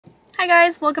Hi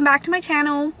guys, welcome back to my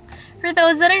channel. For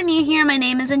those that are new here, my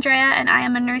name is Drea and I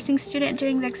am a nursing student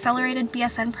doing the accelerated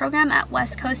BSN program at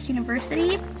West Coast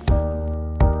University.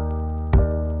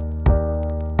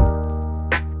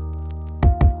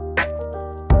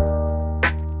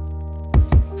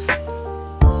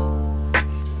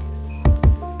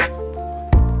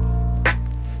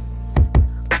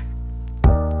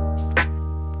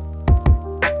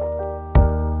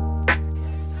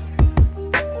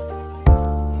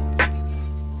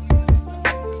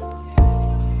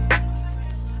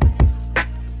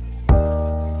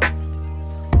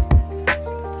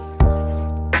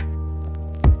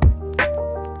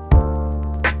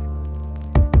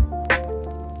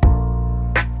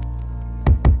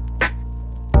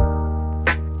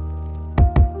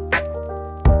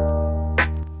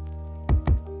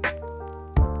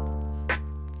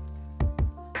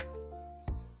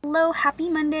 Hello, happy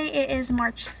Monday. It is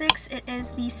March 6th. It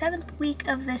is the 7th week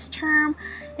of this term.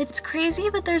 It's crazy,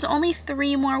 but there's only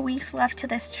 3 more weeks left to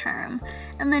this term.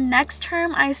 And the next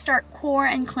term I start core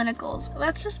and clinicals.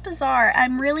 That's just bizarre.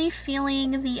 I'm really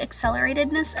feeling the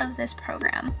acceleratedness of this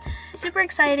program. Super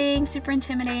exciting, super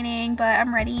intimidating, but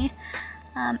I'm ready.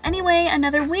 Anyway,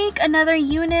 another week, another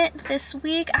unit. This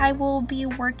week I will be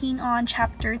working on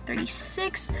chapter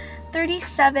 36,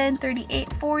 37,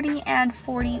 38, 40, and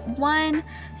 41.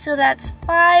 So that's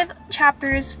 5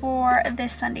 chapters for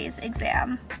this Sunday's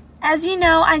exam. As you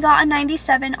know, I got a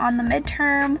 97 on the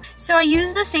midterm, so I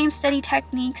used the same study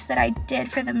techniques that I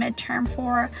did for the midterm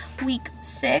for week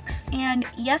 6, and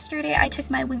yesterday I took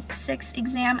my week 6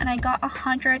 exam and I got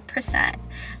 100%.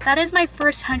 That is my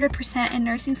first 100% in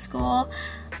nursing school.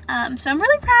 So I'm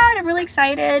really proud, I'm really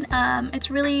excited.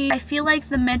 I feel like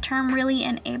the midterm really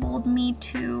enabled me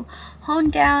to hone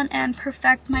down and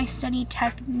perfect my study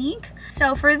technique.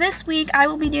 So for this week, I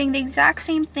will be doing the exact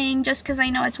same thing just because I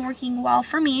know it's working well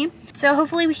for me. So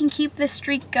hopefully we can keep this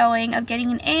streak going of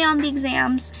getting an A on the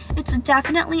exams. It's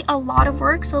definitely a lot of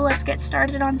work, so let's get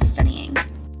started on studying.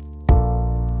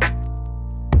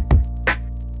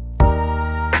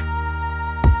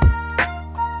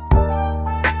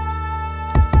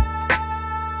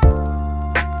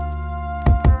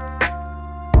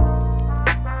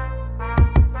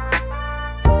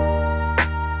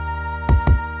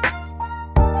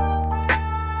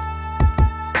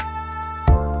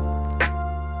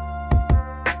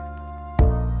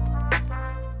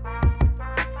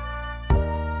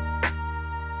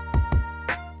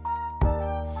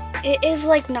 It is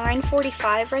like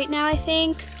 9:45 right now, I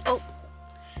think. Oh,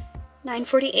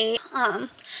 9:48.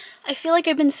 I feel like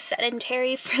I've been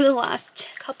sedentary for the last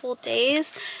couple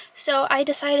days, so I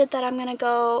decided that I'm gonna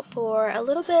go for a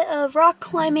little bit of rock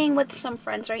climbing with some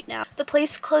friends right now. The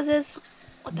place closes,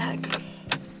 what the heck?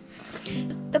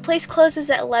 The place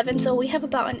closes at 11, so we have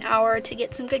about an hour to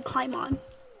get some good climb on.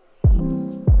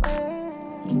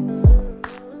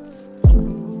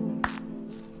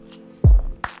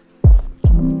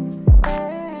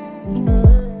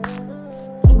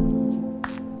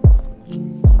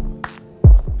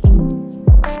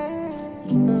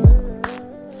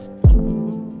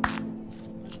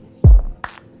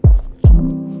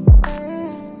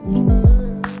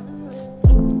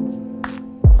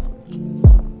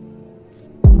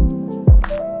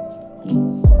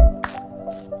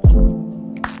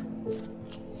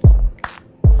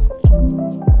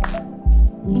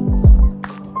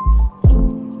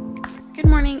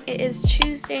 It is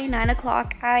Tuesday, 9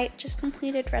 o'clock. I just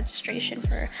completed registration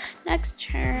for next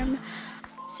term.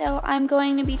 So I'm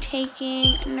going to be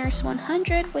taking Nurse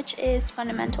 100, which is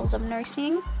Fundamentals of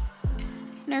Nursing.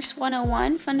 Nurse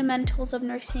 101, Fundamentals of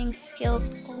Nursing Skills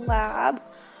Lab.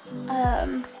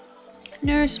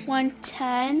 Nurse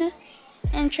 110,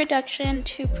 Introduction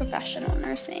to Professional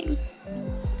Nursing.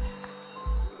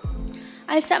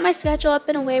 I set my schedule up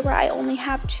in a way where I only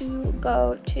have to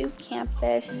go to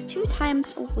campus 2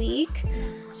 times a week.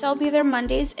 So I'll be there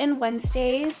Mondays and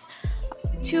Wednesdays.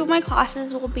 2 of my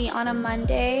classes will be on a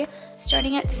Monday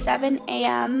starting at 7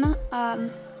 a.m.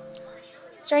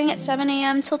 Starting at 7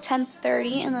 a.m. till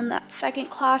 10:30, and then that second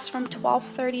class from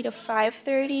 12:30 to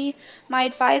 5:30. My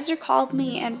advisor called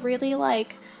me and really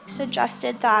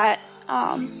suggested that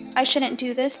I shouldn't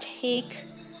do this, take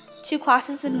 2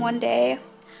 classes in one day.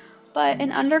 But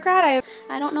in undergrad,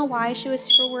 I don't know why she was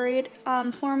super worried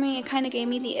for me. It kind of gave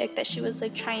me the ick that she was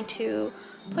trying to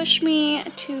push me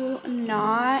to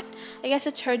not. I guess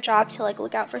it's her job to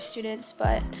look out for students,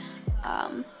 but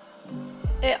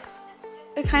it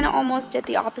kind of almost did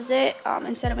the opposite.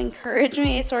 Instead of encourage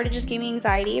me, it sort of just gave me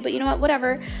anxiety. But you know what,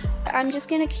 whatever. I'm just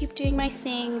gonna keep doing my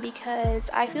thing because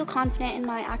I feel confident in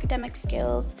my academic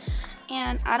skills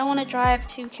and I don't want to drive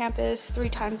to campus 3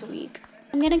 times a week.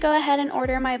 I'm going to go ahead and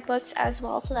order my books as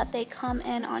well so that they come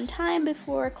in on time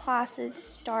before classes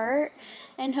start.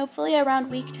 And hopefully around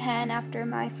week 10, after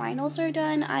my finals are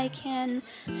done, I can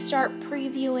start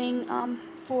previewing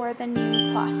for the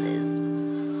new classes.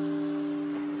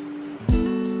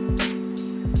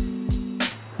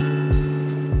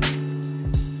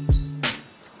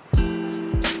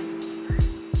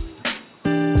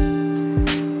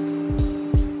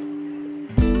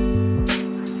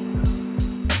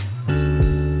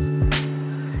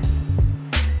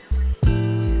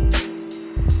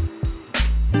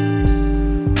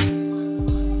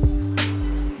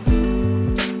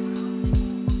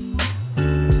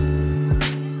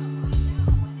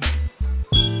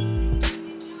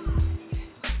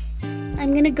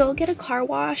 I'm gonna go get a car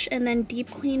wash and then deep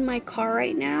clean my car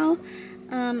right now.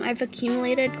 I've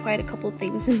accumulated quite a couple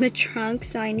things in the trunk,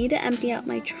 so I need to empty out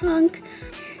my trunk.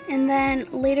 And then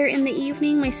later in the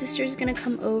evening, my sister's gonna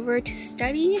come over to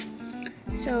study.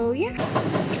 So yeah.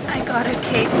 I got a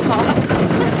cake pop.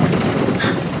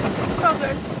 So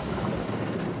good.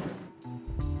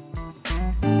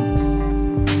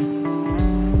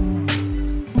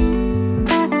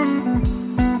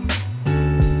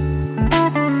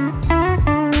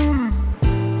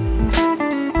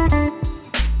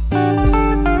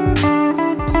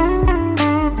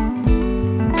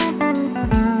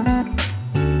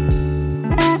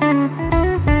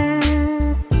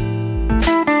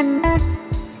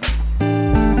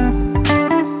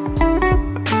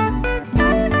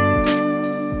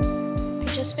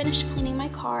 Finished cleaning my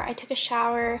car. I took a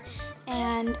shower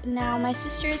and now my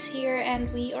sister is here and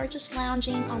we are just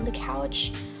lounging on the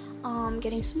couch,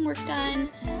 getting some work done.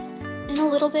 In a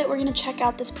little bit we're gonna check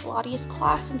out this Pilates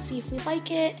class and see if we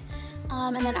like it,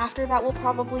 and then after that we'll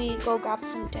probably go grab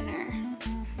some dinner.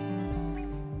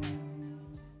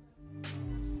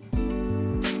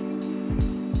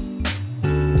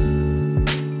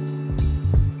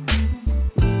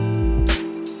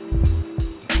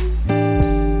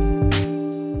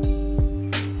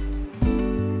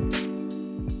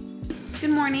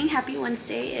 Happy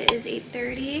Wednesday. It is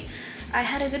 8:30. I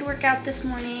had a good workout this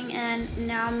morning and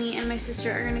now me and my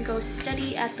sister are gonna go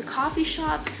study at the coffee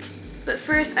shop. But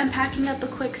first I'm packing up a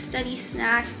quick study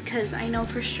snack because I know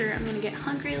for sure I'm gonna get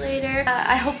hungry later.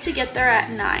 I hope to get there at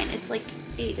 9. It's like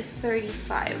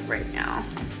 8:35 right now.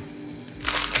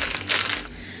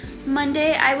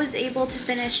 Monday I was able to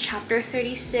finish chapter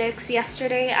 36.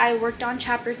 Yesterday I worked on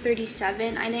chapter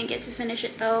 37. I didn't get to finish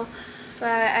it though,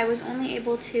 but I was only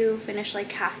able to finish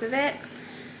like half of it.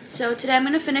 So today I'm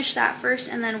going to finish that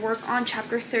first and then work on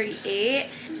chapter 38.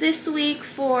 This week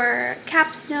for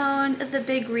capstone, the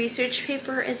big research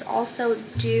paper is also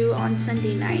due on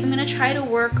Sunday night. I'm going to try to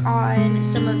work on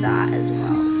some of that as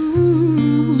well.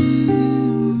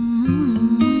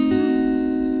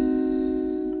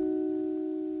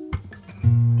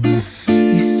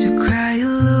 Used to cry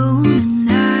alone at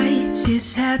night,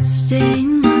 tears had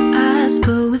stained my eyes,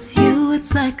 but with you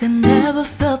it's like I never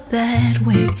felt that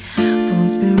way.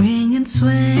 Phone's been ringing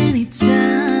 20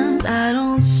 times, I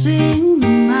don't seem to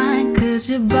mind, cause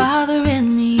you're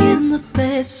bothering me in the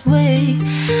best way.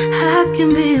 I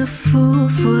can be a fool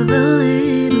for the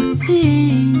little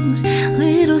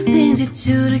things you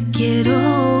do to get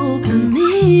hold of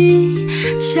me.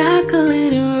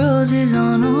 Chocolate and roses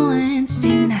on a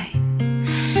Wednesday night,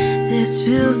 this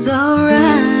feels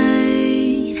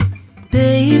alright.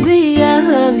 Baby, I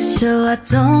love you so I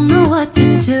don't know what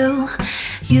to do.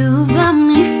 You got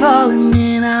me falling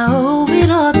and I owe it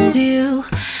all to you.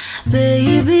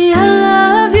 Baby, I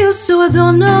love you so I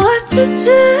don't know what to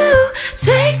do.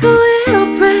 Take a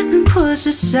little breath and push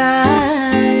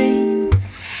aside.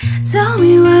 Tell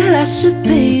me what I should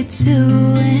be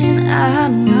doing, I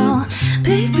know.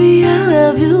 Baby, I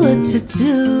love you, what to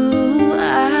do,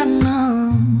 I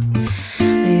know.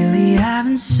 Lately I've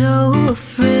been so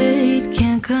afraid,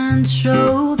 can't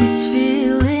control these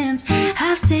feelings.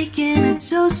 I've taken a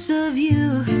dose of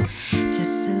you,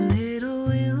 just a little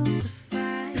will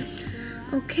suffice.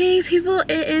 Okay people,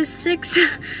 it is 6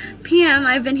 p.m.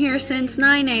 I've been here since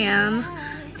 9 a.m.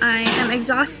 I am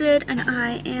exhausted and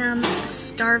I am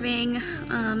starving.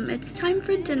 It's time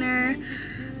for dinner.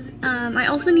 I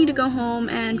also need to go home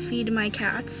and feed my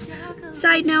cats.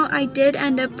 Side note, I did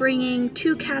end up bringing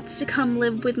 2 cats to come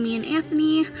live with me and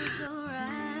Anthony.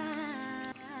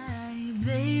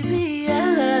 Baby,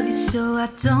 I love you so I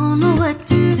don't know what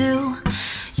to do.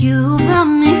 You got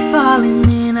me falling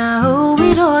and I owe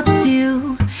it all to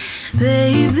you.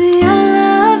 Baby, I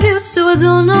love you so I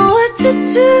don't know what to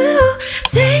do.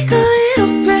 Take a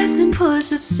little breath and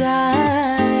push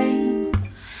aside.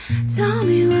 Tell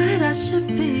me what I I should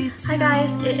be too. Hi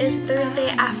guys, it is Thursday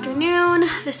afternoon.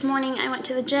 This morning I went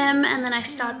to the gym and then I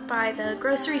stopped by the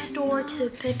grocery store to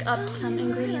pick up some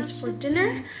ingredients for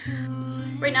dinner.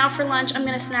 Right now for lunch I'm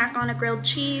gonna snack on a grilled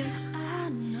cheese,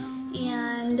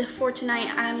 and for tonight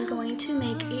I'm going to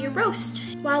make a roast.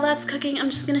 While that's cooking, I'm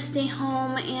just gonna stay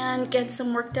home and get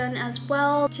some work done as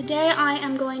well. Today I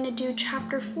am going to do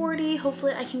chapter 40.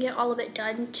 Hopefully I can get all of it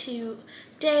done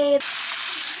today.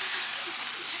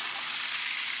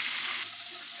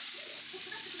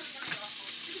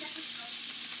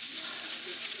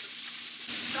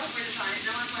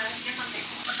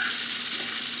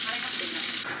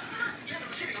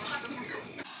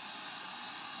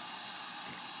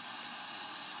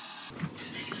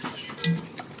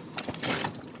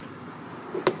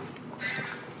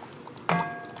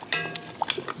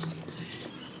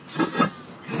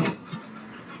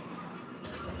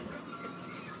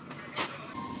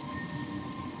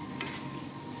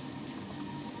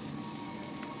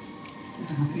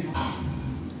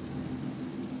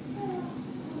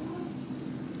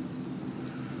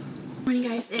 Morning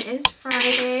guys, it is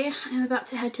Friday. I'm about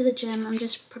to head to the gym. I'm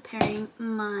just preparing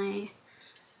my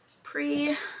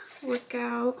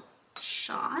pre-workout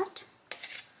shot.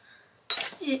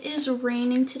 It is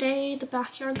raining today. The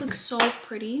backyard looks so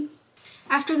pretty.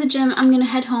 After the gym, I'm gonna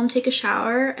head home, take a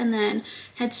shower, and then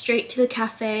head straight to the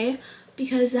cafe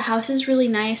because the house is really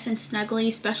nice and snuggly,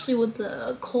 especially with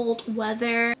the cold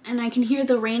weather. And I can hear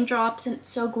the raindrops and it's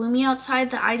so gloomy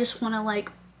outside that I just wanna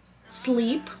like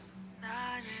sleep.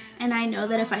 And I know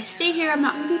that if I stay here, I'm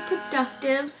not gonna be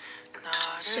productive.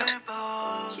 So,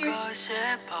 cheers.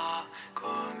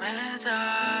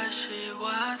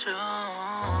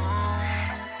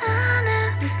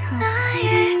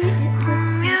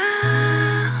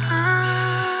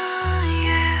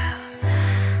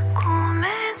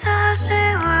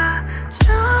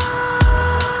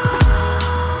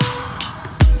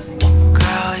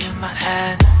 Girl, you're my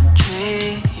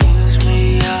energy. Use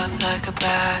me up like a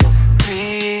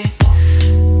battery.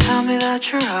 Tell me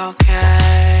that you're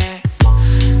okay.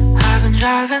 I've been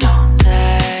driving all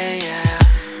day, yeah.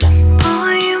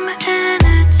 Boy, you're my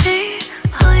energy.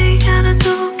 All you gotta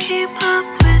do, keep up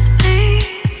with me.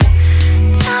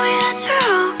 Tell me that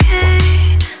you're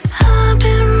okay. I've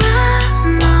been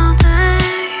riding all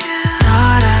day, yeah.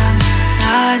 나는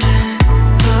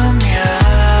분명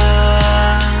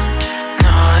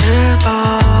너를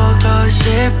보고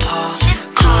싶어.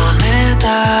 꿈에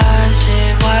다시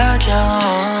와줘.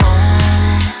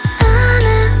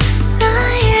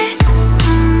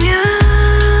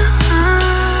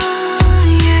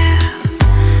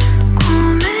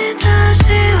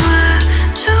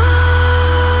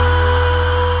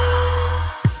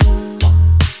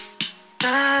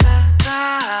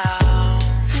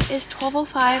 It's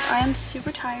 12:05. I am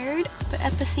super tired, but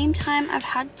at the same time I've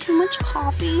had too much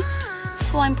coffee,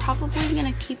 so I'm probably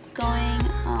gonna keep going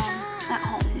at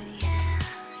home.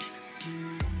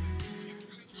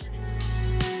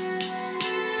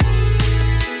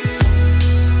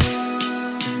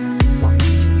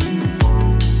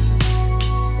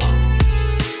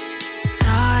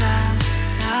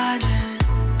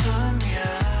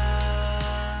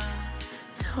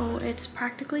 So it's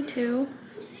practically 2.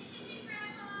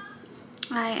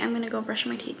 I am gonna go brush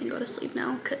my teeth and go to sleep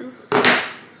now, cause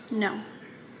no.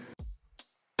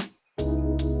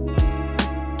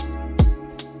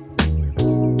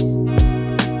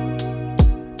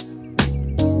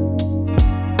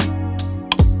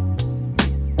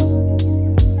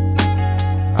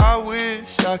 I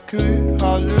wish I could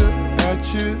holler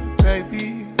at you,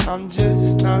 baby. I'm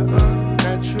just not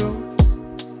unnatural.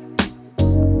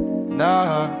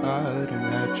 Not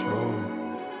unnatural.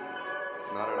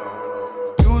 Not at all.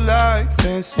 You like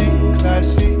fancy,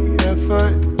 classy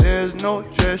effort. There's no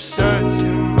dress shirts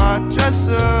in my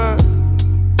dresser.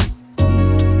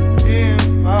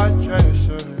 In my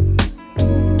dresser.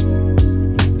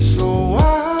 So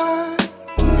why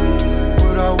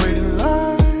would I wait in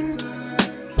line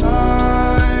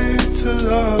to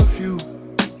love you?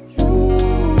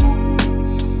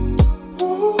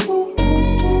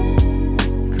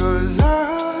 Cause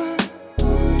I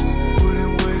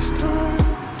wouldn't waste time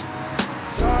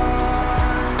to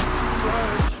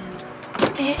rush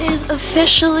you. It is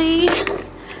officially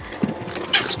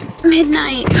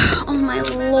midnight. Oh my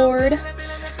lord.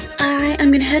 I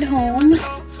am gonna head home.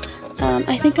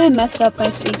 I think I messed up my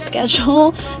sleep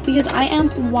schedule because I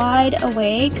am wide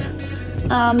awake.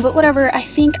 But whatever, I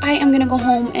think I am gonna go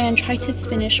home and try to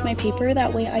finish my paper.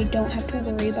 That way I don't have to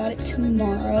worry about it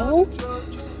tomorrow.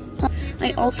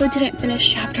 I also didn't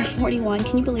finish chapter 41.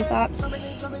 Can you believe that?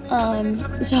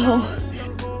 So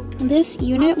This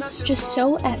unit was just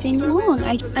so effing long.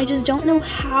 I just don't know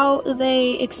how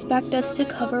they expect us to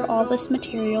cover all this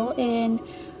material in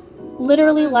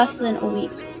literally less than a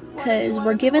week, because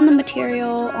we're given the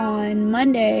material on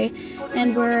Monday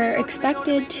and we're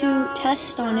expected to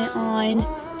test on it on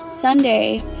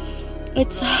Sunday.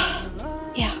 It's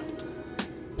yeah.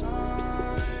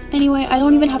 Anyway, I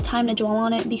don't even have time to dwell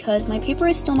on it because my paper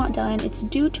is still not done. It's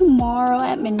due tomorrow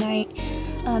at midnight.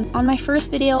 On my first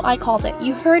video, I called it.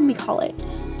 You heard me call it.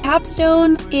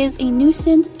 Capstone is a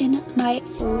nuisance in my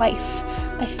life.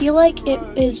 I feel like it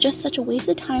is just such a waste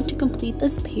of time to complete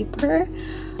this paper.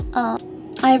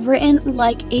 I've written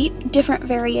like 8 different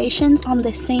variations on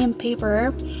the same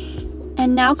paper,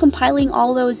 and now compiling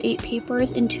all those 8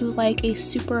 papers into like a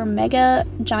super mega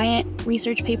giant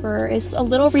research paper is a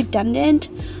little redundant.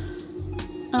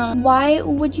 Why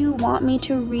would you want me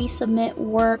to resubmit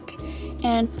work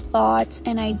and thoughts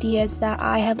and ideas that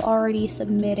I have already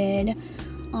submitted?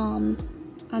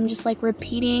 I'm just like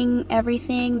repeating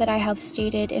everything that I have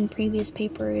stated in previous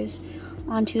papers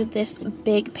onto this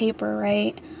big paper,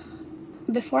 right?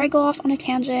 Before I go off on a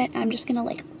tangent, I'm just gonna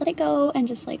like let it go and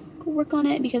just like work on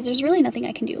it, because there's really nothing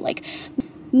I can do. Like,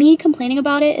 me complaining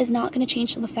about it is not gonna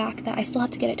change the fact that I still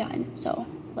have to get it done. So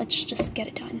let's just get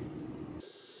it done.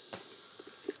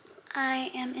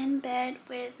 I am in bed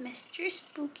with Mr.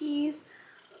 Spookies.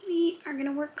 We are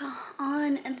gonna work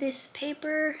on this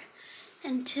paper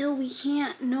until we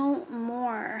can't no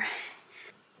more.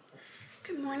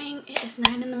 Good morning. It is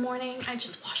 9 in the morning. I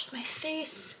just washed my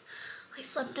face. I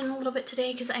slept in a little bit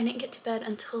today because I didn't get to bed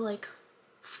until like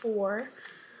 4.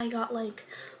 I got like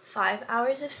 5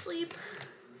 hours of sleep.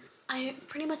 I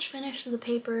pretty much finished the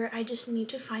paper. I just need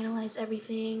to finalize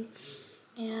everything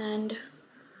and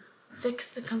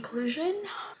fix the conclusion.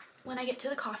 When I get to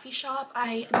the coffee shop,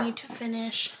 I need to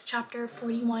finish chapter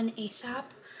 41 ASAP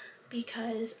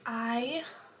because I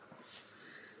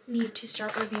need to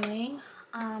start reviewing.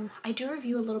 I do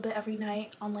review a little bit every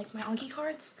night on like my Anki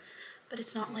cards, but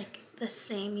it's not like the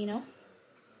same, you know?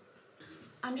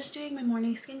 I'm just doing my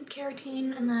morning skincare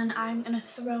routine, and then I'm gonna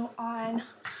throw on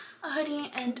a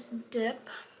hoodie and dip.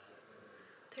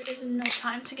 There is no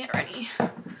time to get ready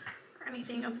or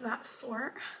anything of that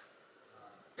sort.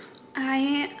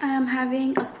 I am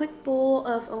having a quick bowl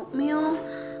of oatmeal,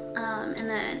 and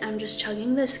then I'm just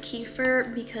chugging this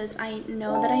kefir because I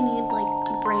know that I need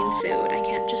like brain food. I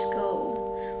can't just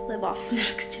go live off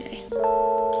snacks today.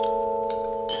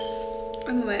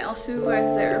 Anyway, I'll see you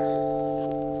guys there.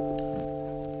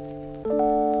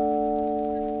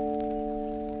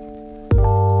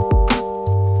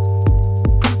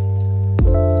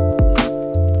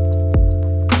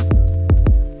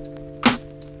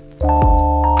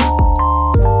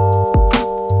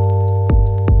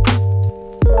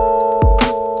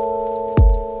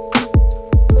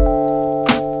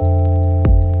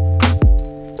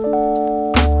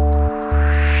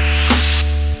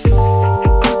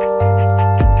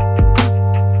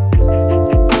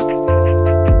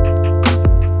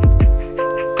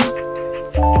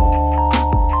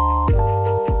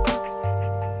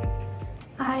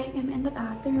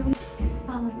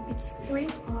 It's 3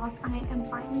 o'clock. I am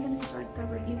finally going to start the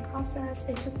review process.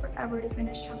 It took forever to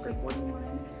finish chapter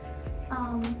 41.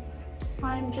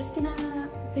 I'm just going to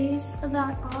base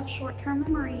that off short-term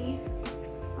memory,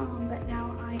 but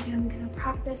now I am going to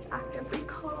practice active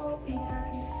recall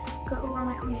and go over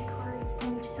my Anki cards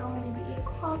until maybe 8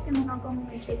 o'clock, and then I'll go home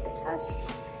and take the test.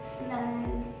 And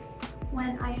then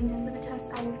when I am done with the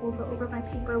test, I will go over my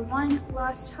paper one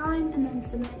last time and then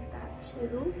submit that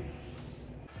too.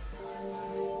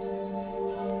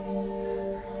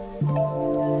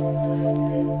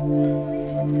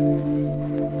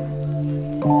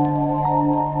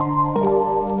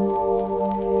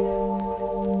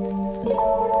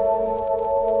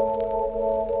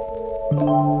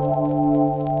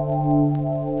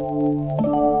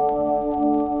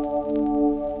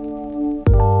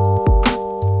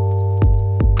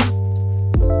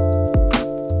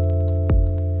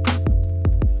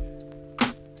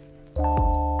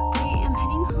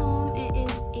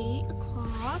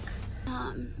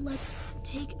 Let's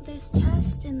take this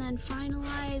test and then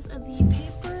finalize the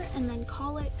paper and then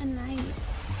call it a night.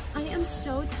 I am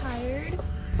so tired.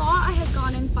 Thought I had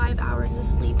gotten 5 hours of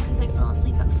sleep because I fell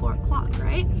asleep at 4 o'clock,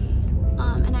 right?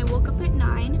 And I woke up at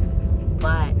 9,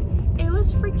 but it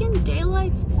was freaking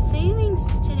daylight savings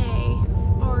today,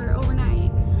 or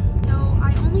overnight. So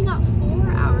I only got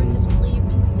 4 hours of sleep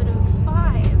instead of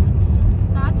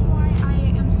 5. That's why I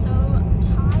am so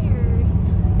tired.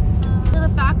 The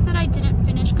fact that I didn't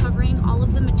finish covering all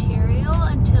of the material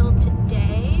until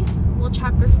today, well,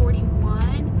 chapter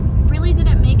 41, really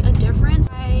didn't make a difference.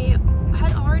 I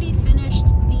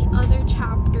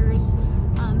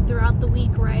about the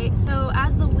week, right? So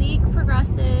as the week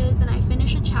progresses and I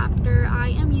finish a chapter, I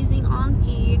am using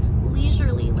Anki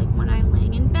leisurely, like when I'm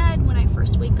laying in bed, when I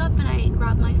first wake up and I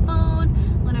grab my phone,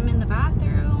 when I'm in the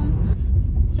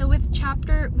bathroom. So with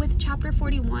chapter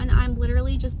 41, I'm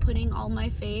literally just putting all my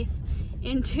faith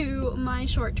into my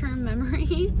short-term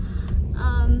memory.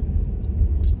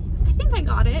 I think I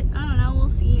got it. I don't know, we'll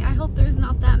see. I hope there's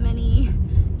not that many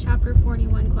chapter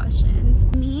 41 questions.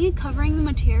 Me covering the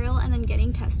material and then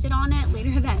getting tested on it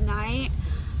later that night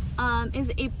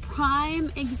is a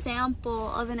prime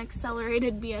example of an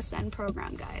accelerated BSN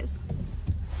program, guys.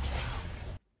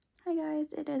 Hi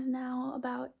guys, it is now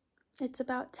about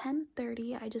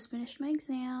 10:30. I just finished my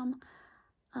exam.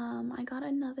 I got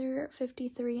another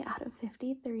 53 out of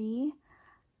 53.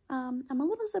 I'm a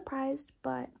little surprised,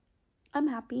 but I'm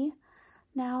happy.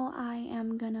 Now I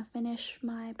am gonna finish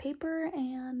my paper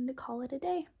and call it a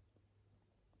day.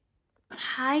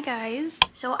 Hi guys.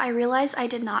 So I realized I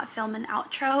did not film an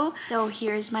outro, so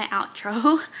here's my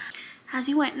outro. As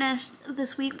you witnessed,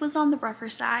 this week was on the rougher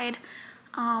side.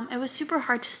 It was super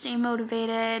hard to stay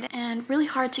motivated and really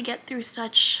hard to get through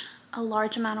such a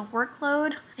large amount of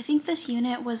workload. I think this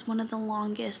unit was one of the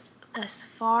longest thus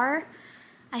far.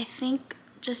 I think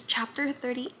just chapter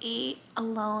 38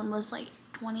 alone was like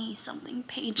 20 something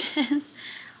pages.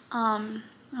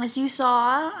 As you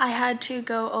saw, I had to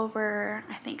go over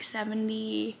I think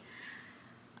 70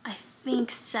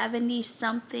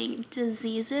 something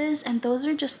diseases, and those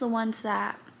are just the ones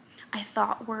that I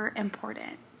thought were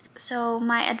important. So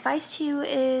my advice to you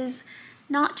is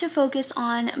not to focus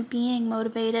on being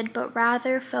motivated, but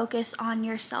rather focus on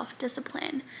your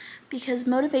self-discipline, because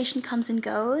motivation comes and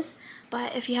goes.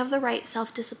 But if you have the right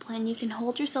self-discipline, you can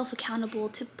hold yourself accountable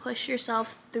to push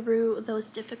yourself through those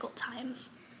difficult times,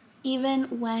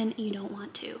 even when you don't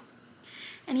want to.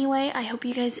 Anyway, I hope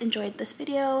you guys enjoyed this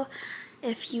video.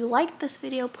 If you liked this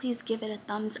video, please give it a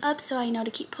thumbs up so I know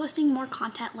to keep posting more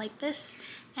content like this.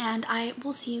 And I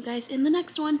will see you guys in the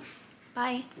next one.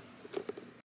 Bye.